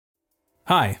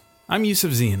Hi, I'm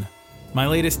Yusuf Zine. My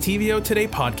latest TVO Today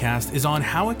podcast is on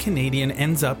how a Canadian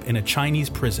ends up in a Chinese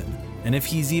prison, and if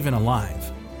he's even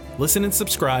alive. Listen and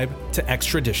subscribe to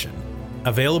Extradition.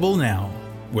 Available now,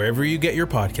 wherever you get your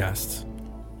podcasts.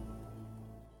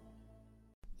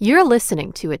 You're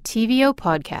listening to a TVO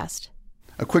podcast.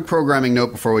 A quick programming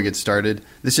note before we get started.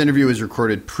 This interview is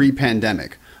recorded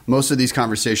pre-pandemic. Most of these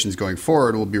conversations going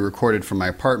forward will be recorded from my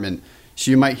apartment,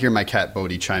 so you might hear my cat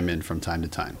Bodhi chime in from time to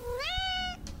time.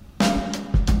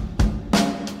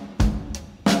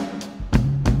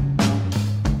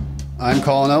 I'm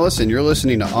Colin Ellis, and you're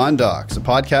listening to On Docs, a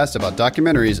podcast about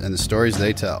documentaries and the stories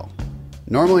they tell.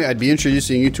 Normally, I'd be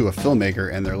introducing you to a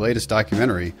filmmaker and their latest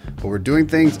documentary, but we're doing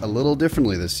things a little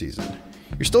differently this season.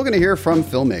 You're still going to hear from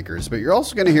filmmakers, but you're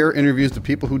also going to hear interviews with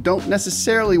people who don't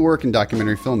necessarily work in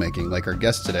documentary filmmaking, like our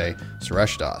guest today,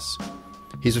 Suresh Das.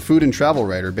 He's a food and travel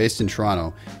writer based in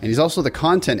Toronto, and he's also the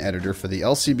content editor for the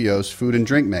LCBO's Food and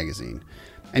Drink magazine.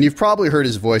 And you've probably heard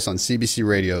his voice on CBC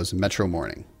Radio's Metro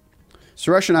Morning.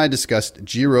 Suresh and I discussed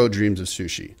Jiro Dreams of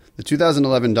Sushi, the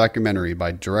 2011 documentary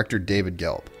by director David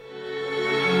Gelb.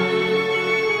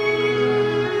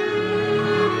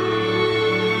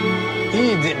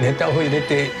 いいネタを入れ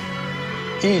て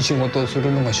いい仕事をす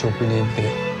るのが職人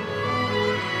で、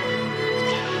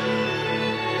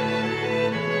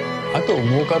あと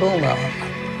儲かろうが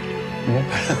儲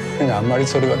からないがあんまり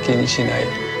それは気にしない。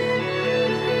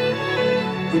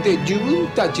で自分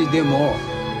たちでも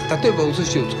例えばお寿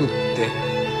司を作って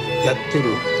やって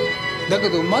る。だけ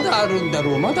どまだあるんだ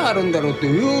ろうまだあるんだろうって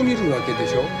上を見るわけで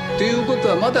しょ。ということ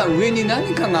はまだ上に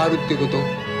何かがあるっていうこと。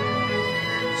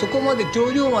そこまで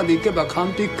頂上まで行けば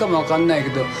完璧かも分かんないけ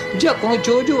ど、じゃあこの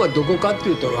頂上はどこかって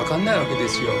いうと分かんないわけで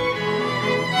すよ。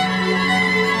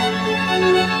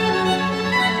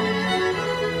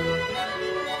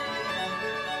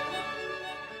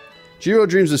Jiro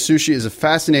Dreams of Sushi is a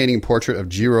fascinating portrait of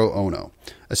Jiro Ono,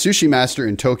 a sushi master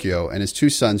in Tokyo, and his two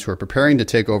sons who are preparing to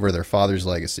take over their father's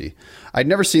legacy. I'd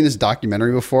never seen this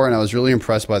documentary before, and I was really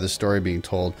impressed by the story being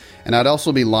told, and I'd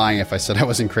also be lying if I said I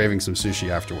wasn't craving some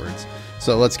sushi afterwards.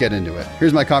 So let's get into it.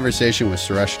 Here's my conversation with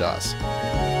Suresh Das.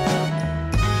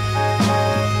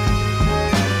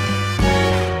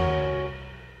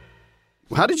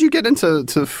 How did you get into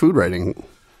food writing?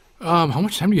 How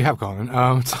much time do you have, Colin?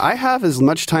 I have as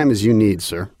much time as you need,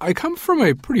 sir. I come from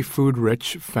a pretty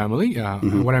food-rich family.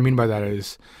 What I mean by that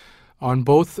is, on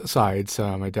both sides,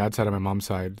 my dad's side and my mom's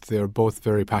side, they're both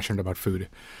very passionate about food.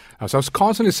 So I was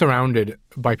constantly surrounded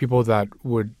by people that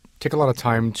would take a lot of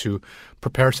time to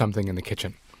prepare something in the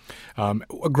kitchen. I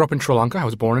grew up in Sri Lanka. I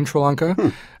was born in Sri Lanka.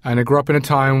 And I grew up in a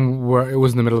time where it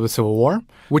was in the middle of the Civil War,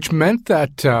 which meant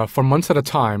that for months at a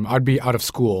time, I'd be out of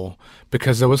school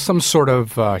because there was some sort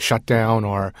of shutdown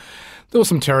or there was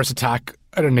some terrorist attack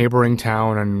at a neighboring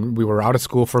town and we were out of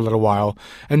school for a little while.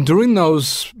 And during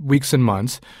those weeks and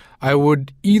months, I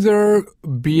would either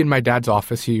be in my dad's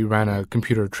office. He ran a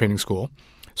computer training school.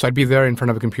 So I'd be there in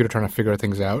front of a computer trying to figure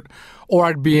things out. Or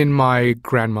I'd be in my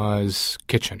grandma's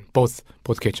kitchen, both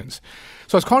kitchens.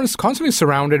 So I was constantly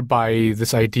surrounded by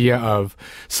this idea of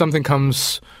something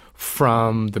comes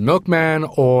from the milkman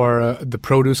or the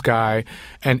produce guy,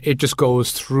 and it just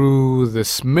goes through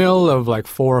this mill of like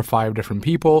 4 or 5 different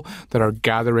people that are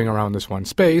gathering around this one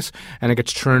space, and it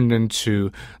gets turned into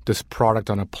this product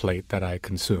on a plate that I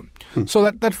consume. So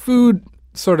that food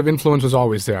sort of influence was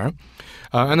always there.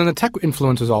 And then the tech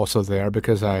influence was also there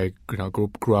because I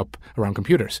grew up around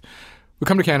computers. We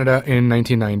come to Canada in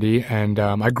 1990, and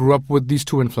I grew up with these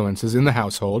two influences in the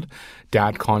household.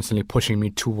 Dad constantly pushing me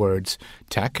towards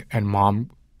tech, and mom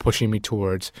pushing me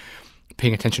towards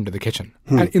paying attention to the kitchen,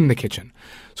 and in the kitchen.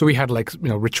 So we had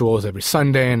rituals every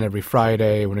Sunday and every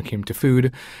Friday when it came to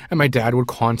food, and my dad would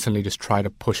constantly just try to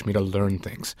push me to learn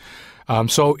things.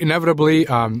 So inevitably,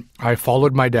 I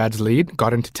followed my dad's lead,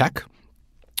 got into tech.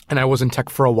 And I was in tech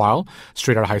for a while,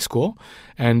 straight out of high school.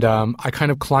 And I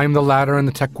kind of climbed the ladder in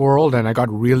the tech world, and I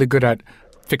got really good at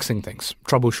fixing things,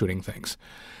 troubleshooting things.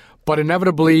 But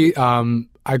inevitably,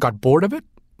 I got bored of it.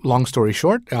 Long story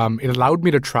short, it allowed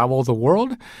me to travel the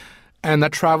world. And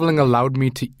that traveling allowed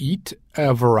me to eat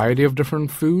a variety of different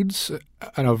foods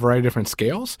on a variety of different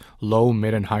scales, low,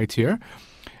 mid, and high tier.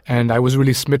 And I was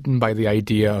really smitten by the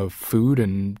idea of food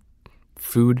and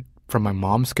food from my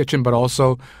mom's kitchen, but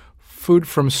also food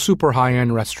from super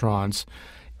high-end restaurants,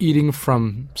 eating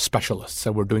from specialists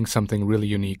that were doing something really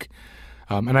unique.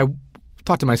 And I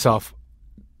thought to myself,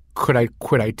 could I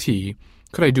quit IT?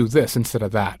 Could I do this instead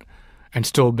of that and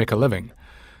still make a living?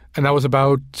 And that was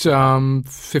about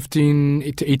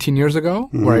 15 to 18 years ago,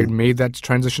 where I made that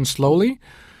transition slowly,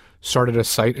 started a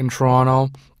site in Toronto,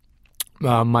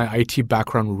 my IT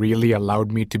background really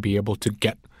allowed me to be able to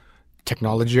get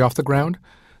technology off the ground.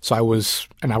 So I was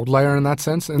an outlier in that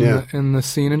sense in the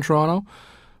scene in Toronto.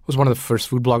 I was one of the first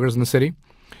food bloggers in the city.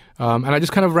 And I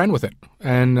just kind of ran with it.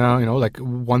 And, like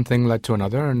one thing led to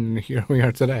another, and here we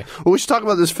are today. Well, we should talk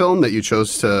about this film that you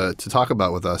chose to talk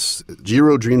about with us,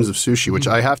 Jiro Dreams of Sushi, which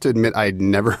I have to admit I'd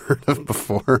never heard of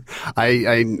before.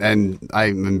 And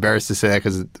I'm embarrassed to say that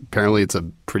because apparently it's a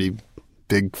pretty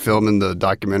big film in the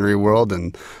documentary world,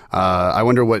 and I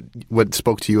wonder what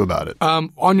spoke to you about it.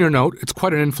 On your note, it's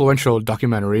quite an influential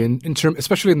documentary,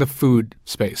 especially in the food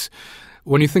space.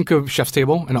 When you think of Chef's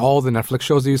Table and all the Netflix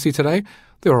shows that you see today,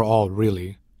 they were all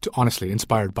really, honestly,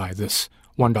 inspired by this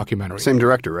one documentary. Same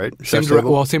director, right?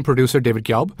 Same producer, David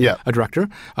Gelb, a director.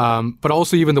 But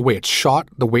also even the way it's shot,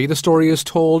 the way the story is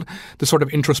told, the sort of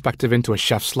introspective into a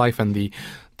chef's life and the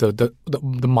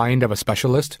mind of a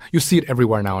specialist. You see it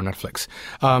everywhere now on Netflix.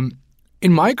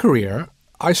 In my career,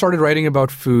 I started writing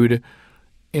about food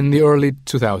in the early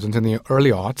 2000s, in the early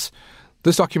aughts.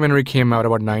 This documentary came out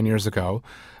about 9 years ago.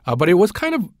 But it was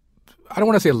kind of, I don't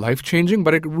want to say life-changing,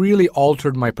 but it really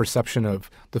altered my perception of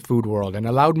the food world and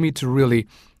allowed me to really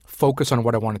focus on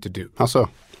what I wanted to do. How so?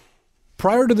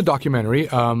 Prior to the documentary,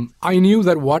 I knew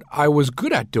that what I was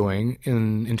good at doing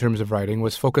in terms of writing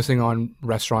was focusing on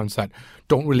restaurants that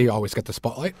don't really always get the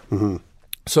spotlight. Mm-hmm.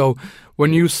 So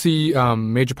when you see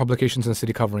major publications in the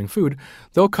city covering food,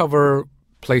 they'll cover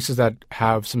places that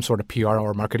have some sort of PR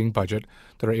or marketing budget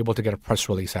that are able to get a press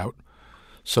release out.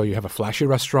 So you have a flashy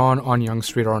restaurant on Yonge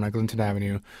Street or on Eglinton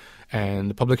Avenue, and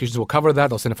the publications will cover that.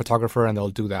 They'll send a photographer, and they'll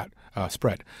do that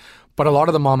spread. But a lot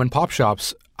of the mom and pop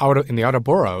shops in the outer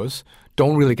boroughs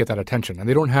don't really get that attention, and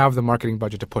they don't have the marketing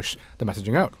budget to push the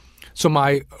messaging out. So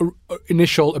my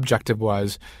initial objective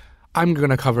was, I'm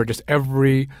going to cover just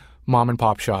every mom and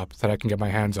pop shop that I can get my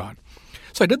hands on.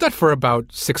 So I did that for about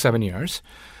 6-7 years,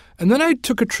 and then I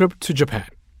took a trip to Japan.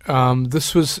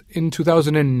 This was in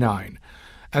 2009.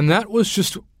 And that was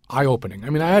just eye-opening. I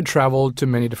mean, I had traveled to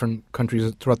many different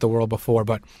countries throughout the world before,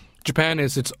 but Japan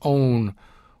is its own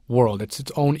world. It's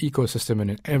its own ecosystem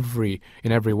in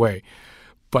every way.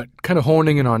 But kind of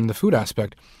honing in on the food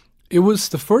aspect, it was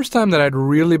the first time that I'd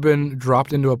really been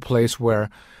dropped into a place where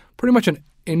pretty much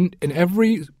in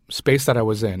every space that I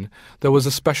was in, there was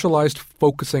a specialized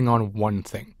focusing on one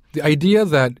thing. The idea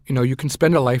that, you can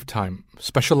spend a lifetime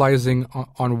specializing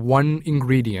on one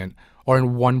ingredient or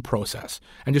in one process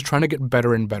and just trying to get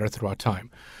better and better throughout time.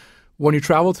 When you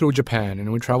travel through Japan and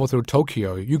when you travel through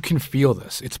Tokyo, you can feel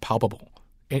this. It's palpable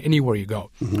anywhere you go.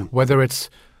 Mm-hmm. Whether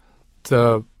it's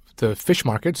the fish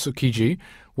market, Tsukiji,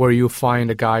 where you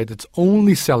find a guy that's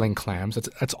only selling clams.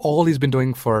 That's all he's been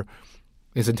doing for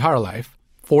his entire life,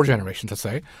 4 generations, let's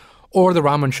say, or the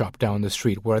ramen shop down the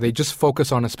street where they just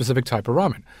focus on a specific type of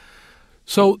ramen.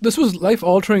 So this was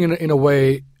life-altering in a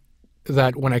way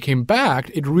that when I came back,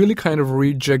 it really kind of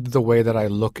rejigged the way that I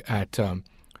look at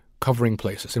covering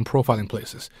places and profiling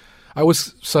places. I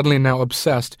was suddenly now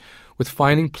obsessed with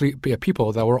finding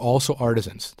people that were also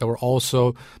artisans, that were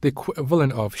also the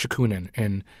equivalent of shikunin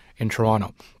in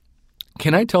Toronto.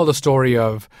 Can I tell the story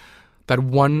of that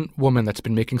one woman that's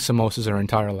been making samosas her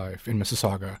entire life in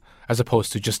Mississauga, as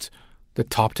opposed to just the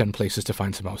top 10 places to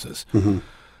find samosas? Mm-hmm.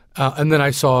 And then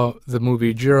I saw the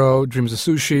movie Jiro Dreams of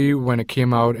Sushi when it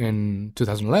came out in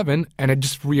 2011, and it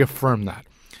just reaffirmed that.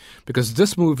 Because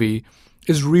this movie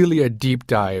is really a deep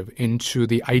dive into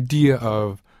the idea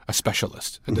of a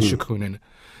specialist and the shikunin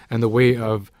and the way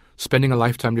of spending a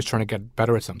lifetime just trying to get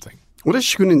better at something. What does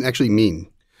shikunin actually mean?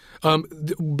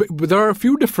 There are a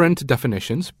few different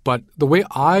definitions, but the way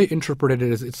I interpret it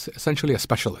is it's essentially a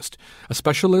specialist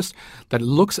that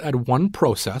looks at one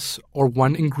process or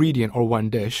one ingredient or one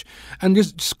dish and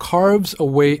just carves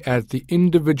away at the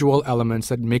individual elements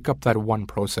that make up that one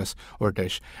process or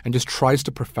dish and just tries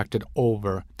to perfect it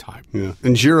over time. Yeah.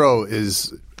 And Jiro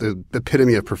is the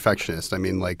epitome of perfectionist. I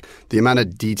mean, like the amount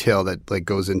of detail that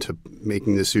goes into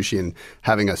making the sushi and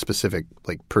having a specific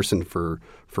person for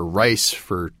rice,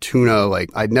 for tuna.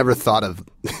 I'd never thought of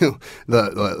the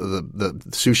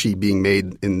sushi being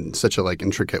made in such a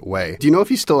intricate way. Do you know if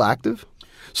he's still active?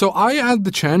 So I had the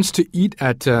chance to eat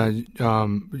at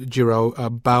Jiro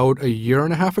about 1.5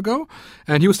 years ago,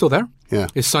 and he was still there. Yeah.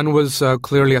 His son was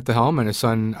clearly at the helm, and his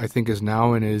son, I think, is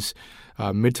now in his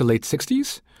mid to late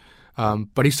 60s.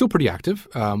 But he's still pretty active.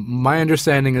 My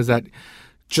understanding is that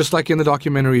just like in the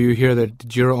documentary, you hear that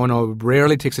Jiro Ono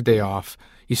rarely takes a day off.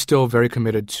 He's still very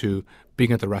committed to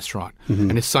being at the restaurant. Mm-hmm.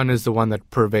 And his son is the one that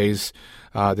purveys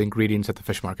the ingredients at the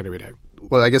fish market every day.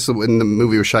 Well, I guess in the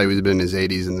movie was shot, he was in his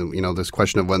 80s, and this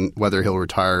question of whether he'll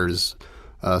retire is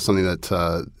something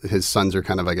that his sons are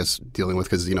kind of, I guess, dealing with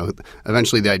because,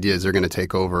 eventually the idea is they're going to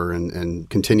take over and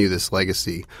continue this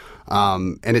legacy.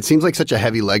 And it seems like such a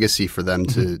heavy legacy for them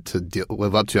to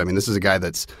live up to. I mean, this is a guy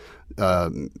that's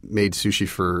made sushi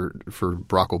for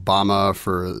Barack Obama,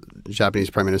 for Japanese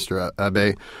Prime Minister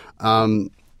Abe.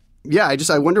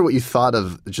 I wonder what you thought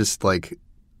of just like,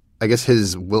 I guess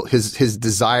his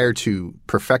desire to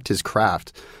perfect his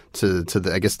craft to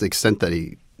the, I guess, the extent that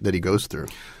he goes through.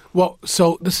 Well,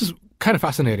 so this is kind of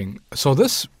fascinating. So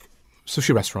this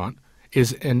sushi restaurant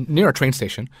is near a train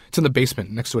station. It's in the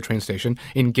basement next to a train station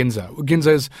in Ginza.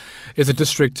 Ginza is a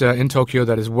district in Tokyo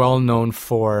that is well known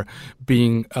for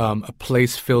being a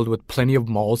place filled with plenty of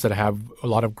malls that have a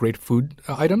lot of great food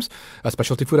items,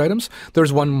 specialty food items.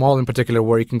 There's one mall in particular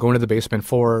where you can go into the basement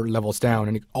 4 levels down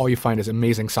and all you find is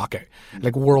amazing sake,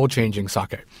 like world-changing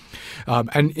sake.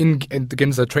 And in the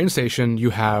Ginza train station, you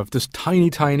have this tiny,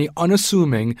 tiny,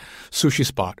 unassuming sushi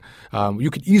spot. You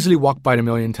could easily walk by it a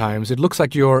million times. It looks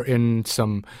like you're in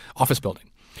some office building.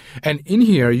 And in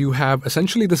here, you have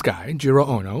essentially this guy, Jiro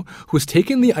Ono, who's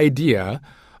taken the idea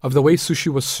of the way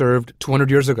sushi was served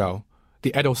 200 years ago,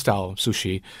 the Edo-style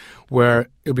sushi, where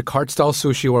it would be cart-style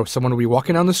sushi where someone would be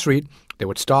walking down the street, they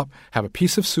would stop, have a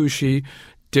piece of sushi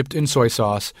dipped in soy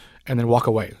sauce, and then walk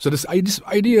away. So this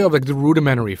idea of like the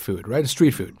rudimentary food, right?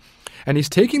 Street food. And he's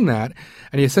taking that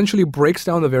and he essentially breaks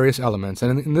down the various elements.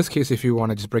 And in this case, if you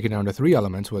want to just break it down to 3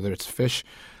 elements, whether it's fish,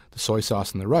 the soy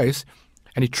sauce, and the rice,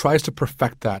 and he tries to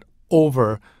perfect that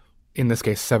over, in this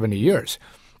case, 70 years,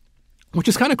 which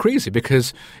is kind of crazy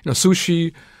because,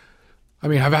 sushi, I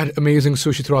mean, I've had amazing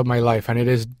sushi throughout my life, and it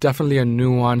is definitely a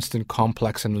nuanced and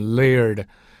complex and layered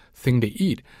thing to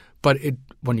eat. But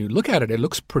when you look at it, it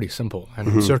looks pretty simple.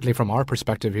 And certainly from our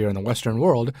perspective here in the Western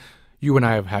world, you and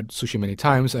I have had sushi many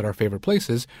times at our favorite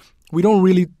places. We don't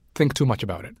really think too much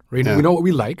about it. Right? Yeah. We know what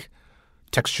we like,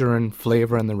 texture and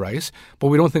flavor and the rice, but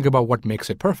we don't think about what makes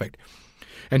it perfect.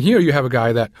 And here you have a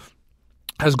guy that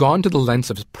has gone to the lengths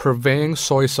of purveying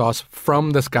soy sauce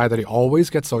from this guy that he always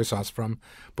gets soy sauce from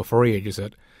before he ages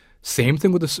it. Same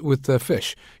thing with the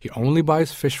fish. He only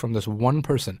buys fish from this one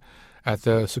person at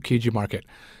the Tsukiji market.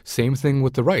 Same thing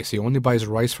with the rice. He only buys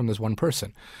rice from this one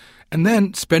person. And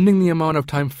then spending the amount of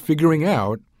time figuring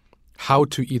out how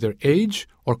to either age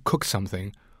or cook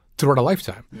something throughout a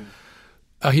lifetime.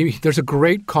 Yeah. There's a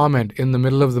great comment in the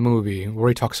middle of the movie where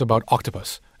he talks about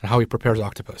octopus and how he prepares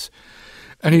octopus.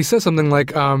 And he says something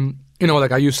like,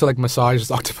 I used to massage this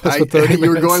octopus for 30 minutes. You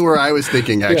were going where I was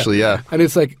thinking, actually, yeah. And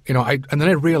it's like, and then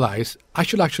I realized I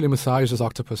should actually massage this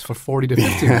octopus for 40 to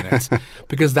 50 minutes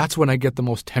because that's when I get the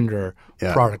most tender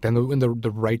product and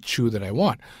the right chew that I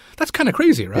want. That's kind of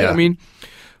crazy, right? Yeah. I mean,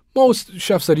 most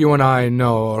chefs that you and I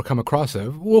know or come across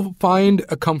will find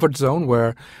a comfort zone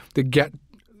where they get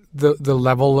the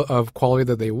level of quality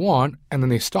that they want and then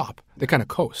they stop. They kind of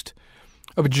coast.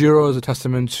 Jiro is a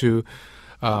testament to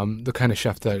the kind of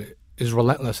chef that is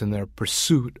relentless in their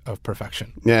pursuit of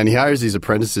perfection. Yeah, and he hires these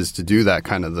apprentices to do that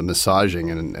kind of the massaging,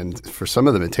 and for some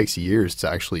of them it takes years to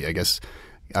actually, I guess,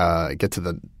 get to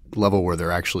the level where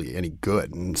they're actually any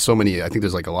good. And so many, I think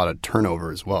there's a lot of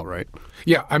turnover as well, right?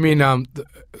 Yeah, I mean, the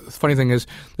funny thing is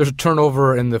there's a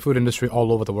turnover in the food industry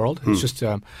all over the world. It's just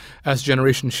as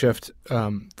generations shift,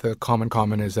 the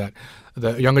common is that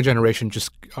the younger generation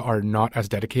just are not as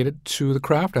dedicated to the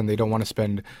craft and they don't want to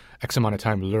spend X amount of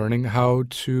time learning how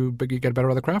to get better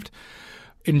at the craft.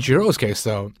 In Jiro's case,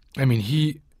 though, I mean,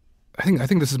 I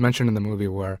think this is mentioned in the movie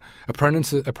where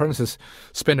apprentices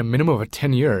spend a minimum of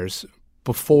 10 years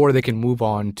before they can move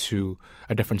on to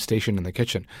a different station in the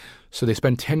kitchen. So they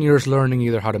spend 10 years learning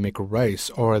either how to make rice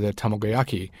or the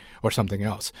tamagoyaki or something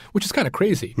else, which is kind of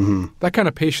crazy. Mm-hmm. That kind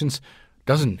of patience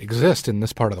doesn't exist in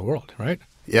this part of the world, right?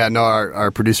 Yeah, no, our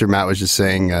producer Matt was just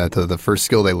saying the first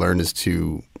skill they learned is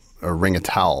to wring a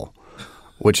towel,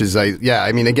 which is, I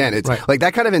mean, again, it's right.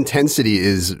 That kind of intensity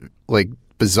is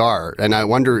bizarre. And I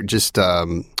wonder just, I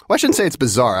shouldn't say it's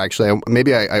bizarre, actually.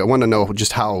 I want to know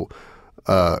just how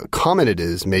common it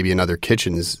is maybe in other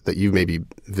kitchens that you've maybe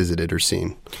visited or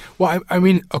seen. Well, I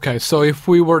mean, okay, so if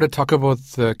we were to talk about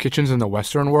the kitchens in the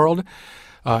Western world,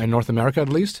 in North America at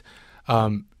least,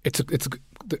 it's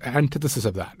the antithesis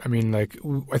of that. I mean,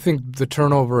 I think the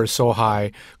turnover is so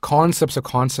high. Concepts are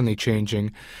constantly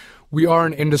changing. We are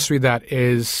an industry that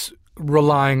is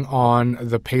relying on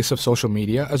the pace of social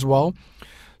media as well.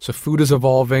 So food is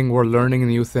evolving. We're learning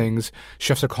new things.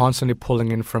 Chefs are constantly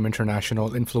pulling in from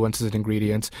international influences and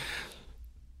ingredients.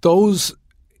 Those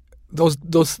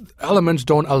elements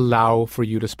don't allow for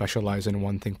you to specialize in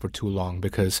one thing for too long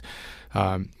because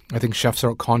I think chefs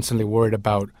are constantly worried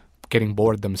about getting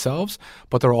bored themselves,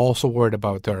 but they're also worried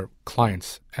about their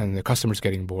clients and the customers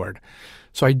getting bored.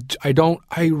 So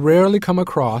I rarely come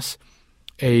across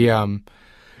a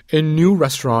new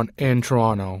restaurant in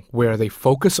Toronto where they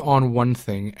focus on one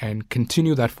thing and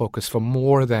continue that focus for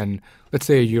more than, let's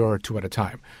say, a year or two at a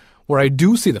time. Where I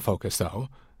do see the focus, though,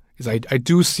 is I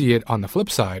do see it on the flip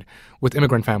side with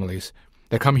immigrant families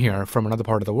that come here from another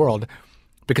part of the world,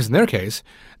 because in their case,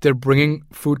 they're bringing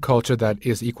food culture that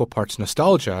is equal parts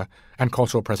nostalgia and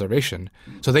cultural preservation.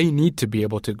 So they need to be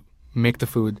able to make the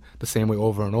food the same way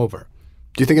over and over.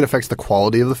 Do you think it affects the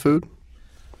quality of the food?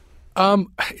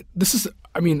 This is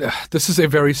a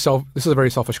very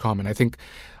selfish comment.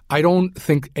 I don't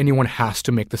think anyone has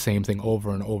to make the same thing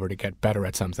over and over to get better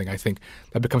at something. I think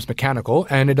that becomes mechanical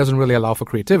and it doesn't really allow for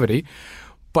creativity.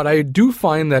 But I do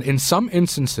find that in some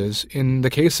instances, in the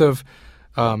case of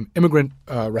immigrant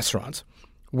restaurants,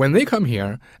 when they come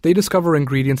here, they discover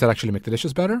ingredients that actually make the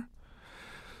dishes better.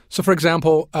 So, for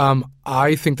example,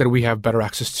 I think that we have better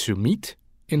access to meat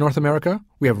in North America.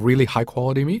 We have really high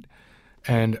quality meat.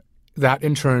 And that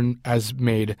in turn has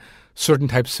made certain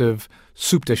types of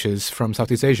soup dishes from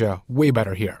Southeast Asia way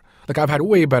better here. Like I've had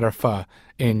way better pho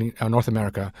in North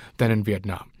America than in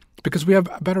Vietnam because we have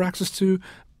better access to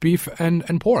beef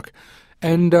and pork.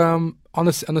 And on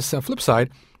the flip side,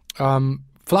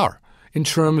 flour. In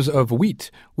terms of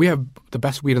wheat, we have the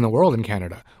best wheat in the world in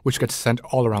Canada, which gets sent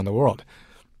all around the world.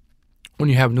 When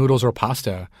you have noodles or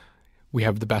pasta, we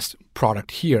have the best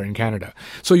product here in Canada.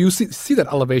 So you see that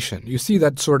elevation. You see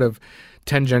that sort of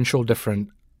tangential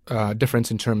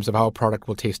difference in terms of how a product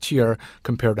will taste here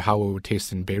compared to how it would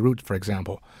taste in Beirut, for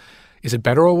example. Is it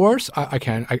better or worse? I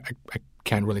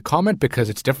can't really comment because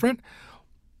it's different.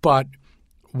 But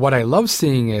what I love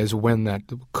seeing is when that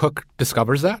cook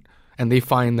discovers that and they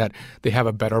find that they have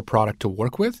a better product to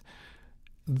work with,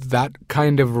 that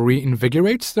kind of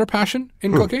reinvigorates their passion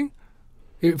in cooking.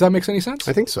 If that makes any sense?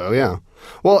 I think so, yeah.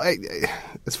 Well,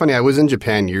 it's funny. I was in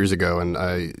Japan years ago, and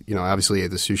I, obviously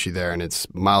ate the sushi there, and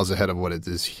it's miles ahead of what it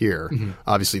is here. Mm-hmm.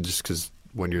 Obviously, just because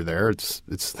when you're there,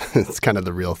 it's kind of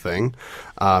the real thing.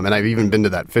 And I've even been to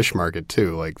that fish market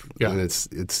too, and it's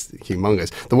humongous.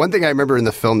 The one thing I remember in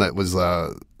the film that was, I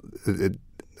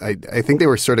think they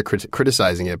were sort of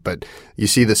criticizing it, but you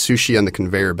see the sushi on the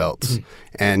conveyor belts,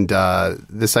 and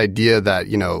this idea that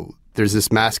there's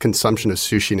this mass consumption of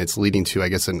sushi and it's leading to, I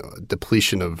guess, a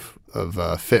depletion of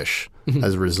fish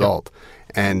as a result. Yeah.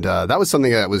 And that was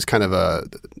something that was kind of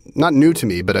not new to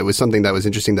me, but it was something that was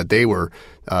interesting that they were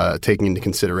taking into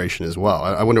consideration as well.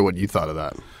 I wonder what you thought of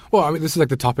that. Well, I mean, this is like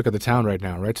the topic of the town right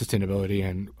now, right? Sustainability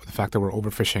and the fact that we're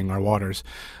overfishing our waters.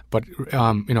 But,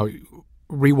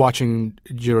 rewatching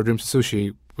Jiro Dreams of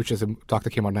Sushi, which is a doc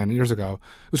that came out 9 years ago,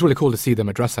 it was really cool to see them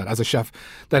address that. As a chef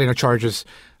that charges,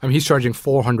 he's charging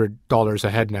 $400 a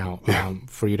head now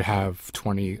for you to have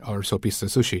 20 or so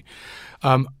pieces of sushi.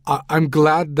 I'm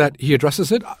glad that he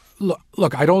addresses it.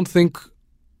 Look, I don't think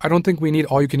we need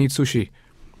all you can eat sushi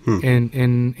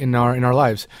in our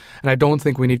lives, and I don't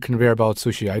think we need conveyor belt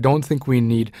sushi. I don't think we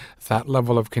need that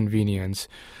level of convenience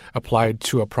applied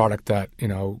to a product that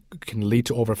can lead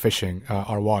to overfishing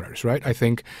our waters. Right? I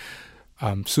think.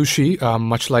 Sushi,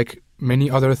 much like many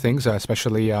other things,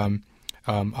 especially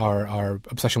our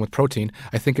obsession with protein,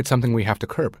 I think it's something we have to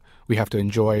curb. We have to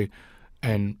enjoy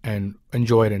and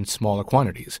enjoy it in smaller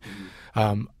quantities.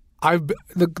 The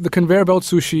conveyor belt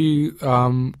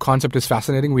sushi concept is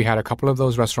fascinating. We had a couple of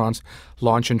those restaurants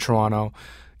launch in Toronto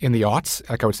in the aughts,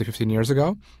 like I would say 15 years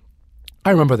ago. I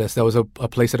remember this. There was a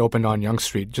place that opened on Yonge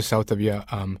Street, just south of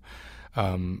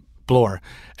Bloor,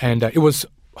 and it was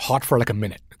hot for like a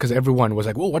minute because everyone was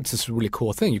like, well, what's this really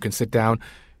cool thing? You can sit down.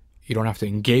 You don't have to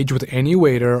engage with any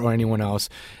waiter or anyone else.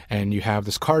 And you have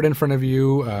this cart in front of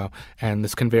you and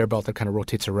this conveyor belt that kind of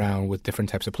rotates around with different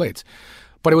types of plates.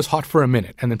 But it was hot for a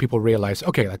minute. And then people realized,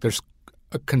 okay, there's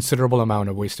a considerable amount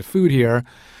of waste of food here.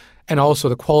 And also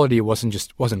the quality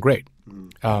wasn't great.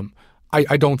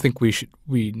 I don't think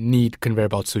we need conveyor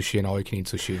belt sushi and all you can eat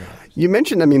sushi. You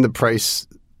mentioned, the price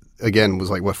again was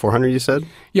like what, $400 you said?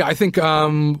 Yeah, I think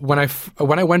when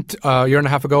I went a year and a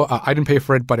half ago, I didn't pay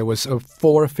for it, but it was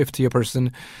 $450 a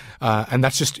person, and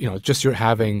that's just you're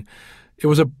having. It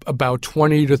was about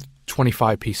 20 to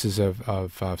 25 pieces of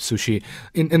sushi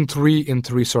in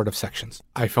three sort of sections.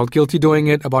 I felt guilty doing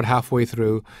it about halfway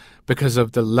through because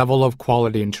of the level of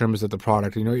quality in terms of the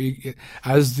product.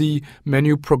 As the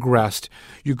menu progressed,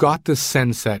 you got this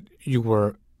sense that you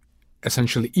were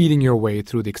essentially eating your way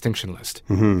through the extinction list,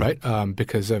 right?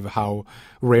 Because of how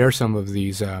rare some of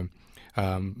these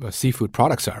seafood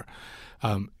products are.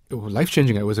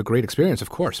 life-changing. It was a great experience, of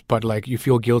course, but like you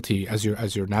feel guilty as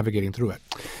you're navigating through it.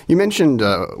 You mentioned,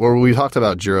 or we talked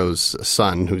about Jiro's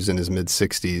son, who's in his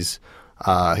mid-60s.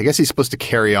 I guess he's supposed to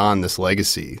carry on this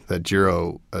legacy that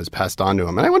Jiro has passed on to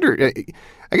him. And I wonder,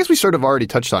 I guess we sort of already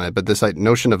touched on it, but this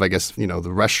notion of, I guess,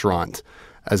 the restaurant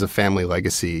as a family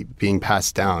legacy being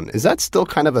passed down, is that still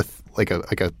kind of a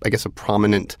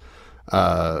prominent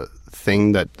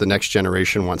thing that the next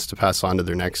generation wants to pass on to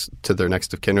their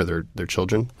next of kin or their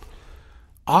children?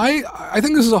 I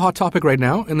think this is a hot topic right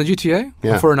now in the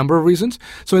GTA for a number of reasons.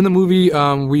 So in the movie,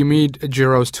 we meet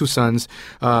Jiro's two sons,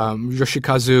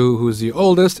 Yoshikazu, who's the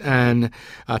oldest, and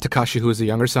Takashi, who is the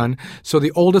younger son. So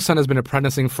the oldest son has been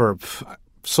apprenticing for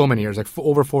so many years, like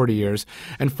over 40 years.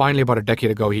 And finally, about a decade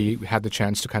ago, he had the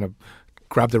chance to kind of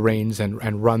grab the reins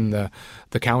and run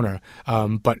the counter.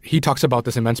 But he talks about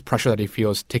this immense pressure that he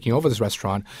feels taking over this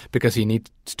restaurant because he needs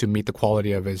to meet the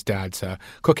quality of his dad's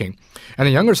cooking. And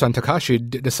the younger son, Takashi,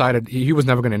 decided he was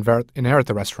never going to inherit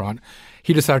the restaurant.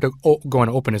 He decided to go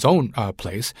and open his own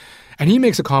place. And he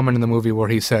makes a comment in the movie where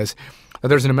he says that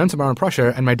there's an immense amount of pressure,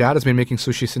 and my dad has been making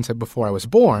sushi since before I was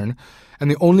born, and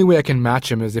the only way I can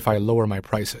match him is if I lower my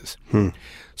prices.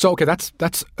 So, okay,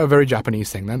 that's a very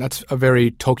Japanese thing. That's a very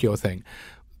Tokyo thing.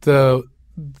 The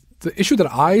issue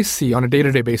that I see on a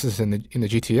day-to-day basis in the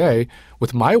GTA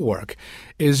with my work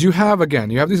is you have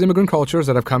these immigrant cultures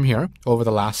that have come here over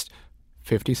the last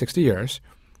 50, 60 years,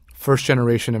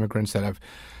 first-generation immigrants that have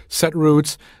set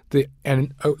roots,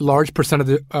 and a large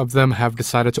percent of them have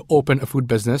decided to open a food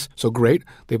business. So great,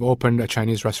 they've opened a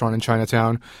Chinese restaurant in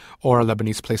Chinatown or a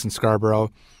Lebanese place in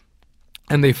Scarborough,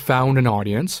 and they found an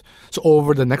audience. So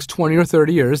over the next 20 or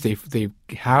 30 years, they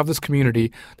have this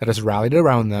community that has rallied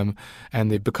around them,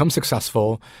 and they've become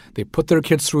successful. They put their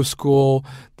kids through school.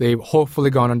 They've hopefully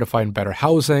gone on to find better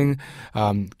housing.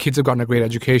 Kids have gotten a great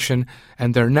education,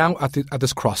 and they're now at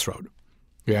this crossroad.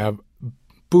 You have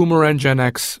Boomer and Gen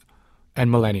X and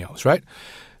millennials, right?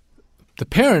 The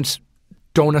parents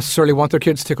don't necessarily want their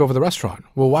kids to take over the restaurant.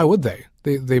 Well, why would they?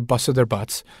 They busted their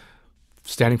butts,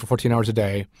 standing for 14 hours a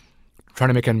day, trying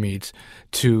to make ends meet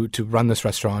to run this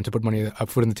restaurant, to put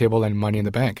food on the table and money in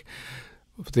the bank.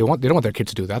 They don't want their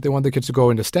kids to do that. They want their kids to go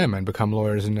into STEM and become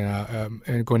lawyers and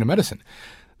go into medicine.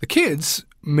 The kids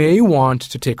may want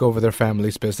to take over their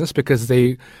family's business because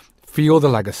they feel the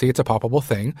legacy. It's a palpable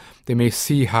thing. They may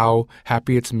see how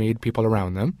happy it's made people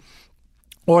around them.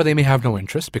 Or they may have no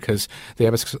interest because they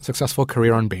have a successful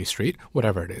career on Bay Street,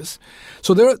 whatever it is.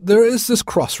 So there is this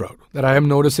crossroad that I am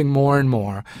noticing more and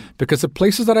more because the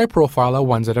places that I profile are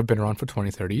ones that have been around for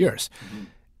 20, 30 years.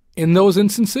 In those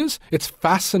instances, it's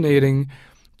fascinating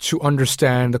to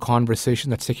understand the conversation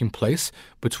that's taking place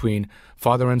between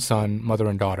father and son, mother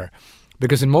and daughter.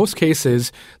 Because in most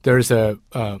cases, there's the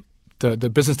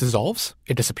business dissolves,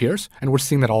 it disappears, and we're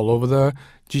seeing that all over the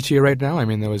GTA right now. I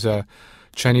mean, there was a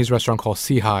Chinese restaurant called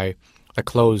Sihai that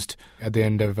closed at the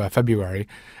end of February,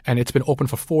 and it's been open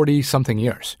for 40-something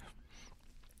years.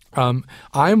 I'm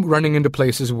running into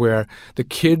places where the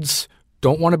kids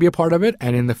don't want to be a part of it,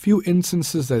 and in the few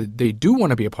instances that they do want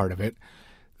to be a part of it,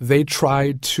 they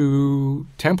try to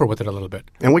tamper with it a little bit.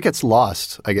 And what gets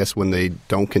lost, I guess, when they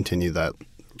don't continue that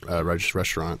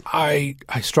restaurant? I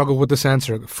struggle with this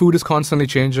answer. Food is constantly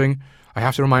changing. I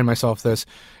have to remind myself this.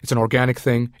 It's an organic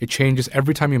thing. It changes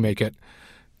every time you make it.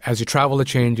 As you travel, it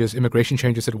changes. Immigration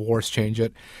changes it. Wars change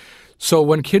it. So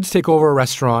when kids take over a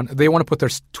restaurant, they want to put their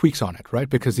tweaks on it, right?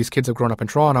 Because these kids have grown up in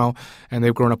Toronto, and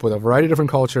they've grown up with a variety of different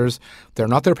cultures. They're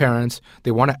not their parents.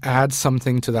 They want to add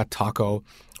something to that taco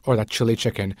or that chili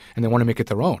chicken, and they want to make it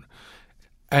their own.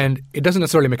 And it doesn't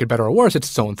necessarily make it better or worse. It's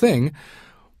its own thing.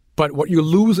 But what you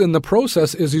lose in the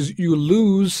process is you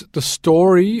lose the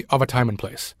story of a time and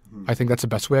place. I think that's the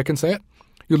best way I can say it.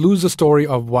 You lose the story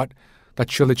of what that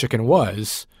chili chicken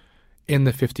was in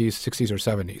the 50s, 60s, or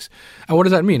 70s. And what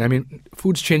does that mean? I mean,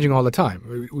 food's changing all the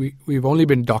time. We've only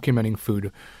been documenting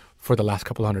food for the last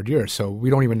couple hundred years, so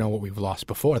we don't even know what we've lost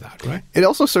before that, right? It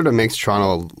also sort of makes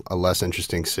Toronto a less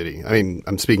interesting city. I mean,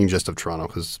 I'm speaking just of Toronto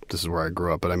because this is where I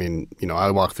grew up, but I mean,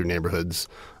 I walk through neighborhoods.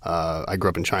 I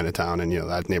grew up in Chinatown, and,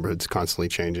 that neighborhood's constantly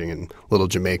changing. And Little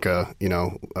Jamaica,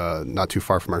 not too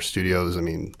far from our studios, I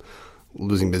mean,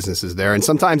 losing businesses there. And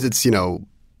sometimes it's,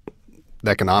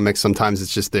 economics. Sometimes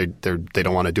it's just they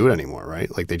don't want to do it anymore, right?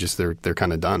 Like they're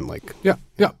kind of done. Like yeah.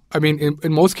 I mean,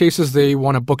 in most cases, they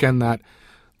want to bookend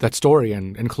that story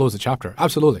and close the chapter.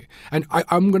 Absolutely. And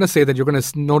I'm going to say that you're going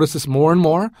to notice this more and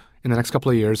more in the next couple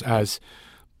of years as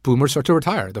boomers start to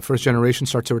retire. The first generation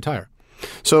starts to retire.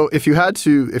 So if you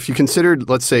considered,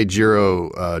 let's say,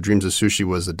 Jiro Dreams of Sushi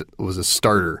was a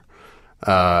starter,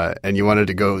 and you wanted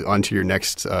to go onto your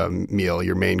next meal,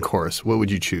 your main course, what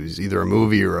would you choose? Either a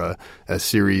movie or a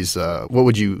series? What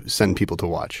would you send people to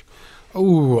watch?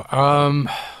 Well,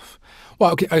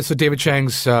 okay. So David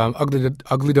Chang's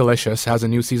Ugly Delicious has a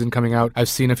new season coming out. I've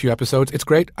seen a few episodes. It's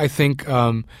great. I think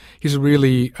he's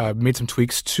really made some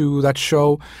tweaks to that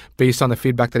show based on the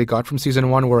feedback that he got from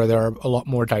season 1, where there are a lot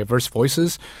more diverse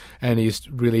voices, and he's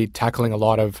really tackling a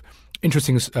lot of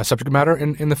interesting subject matter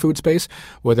in the food space,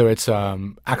 whether it's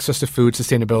access to food,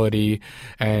 sustainability,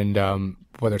 and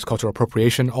whether it's cultural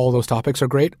appropriation. All those topics are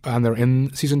great, and they're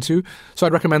in season 2. So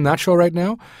I'd recommend that show right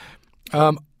now.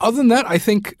 Other than that, I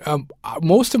think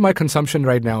most of my consumption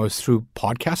right now is through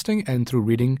podcasting and through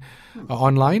reading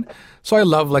online. So I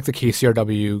love like the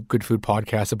KCRW Good Food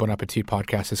Podcast, the Bon Appetit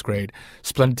Podcast is great.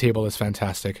 Splendid Table is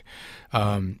fantastic.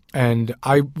 And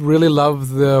I really love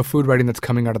the food writing that's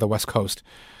coming out of the West Coast,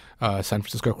 San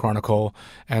Francisco Chronicle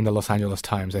and the Los Angeles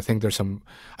Times. I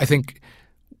think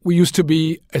we used to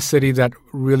be a city that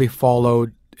really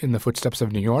followed in the footsteps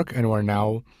of New York, and we're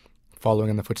now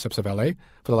following in the footsteps of LA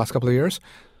for the last couple of years.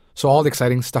 So all the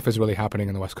exciting stuff is really happening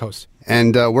in the West Coast.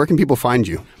 And where can people find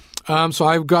you? So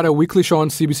I've got a weekly show on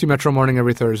CBC Metro Morning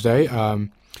every Thursday.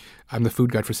 I'm the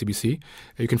food guide for CBC.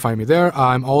 You can find me there.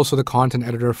 I'm also the content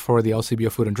editor for the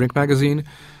LCBO Food and Drink magazine.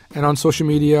 And on social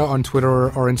media, on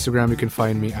Twitter or Instagram, you can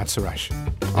find me at Suresh.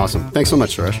 Awesome. Thanks so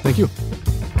much, Suresh. Thank you.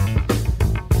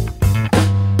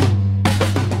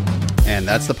 And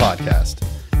that's the podcast.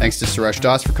 Thanks to Suresh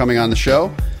Das for coming on the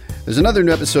show. There's another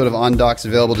new episode of On Docs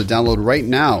available to download right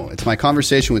now. It's my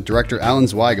conversation with director Alan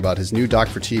Zweig about his new doc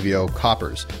for TVO,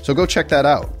 Coppers. So go check that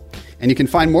out. And you can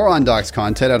find more On Docs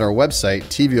content at our website,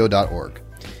 tvo.org.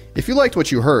 If you liked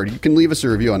what you heard, you can leave us a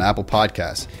review on Apple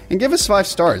Podcasts and give us 5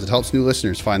 stars. It helps new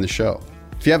listeners find the show.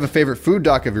 If you have a favorite food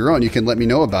doc of your own, you can let me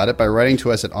know about it by writing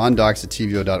to us at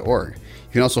ondocs@tvo.org.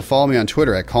 You can also follow me on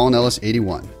Twitter at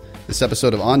ColinEllis81. This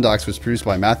episode of On Docs was produced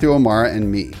by Matthew O'Mara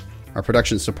and me. Our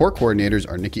production support coordinators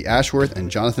are Nikki Ashworth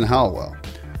and Jonathan Hallowell.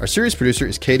 Our series producer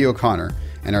is Katie O'Connor,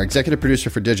 and our executive producer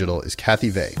for digital is Kathy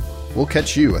Vey. We'll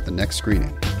catch you at the next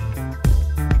screening.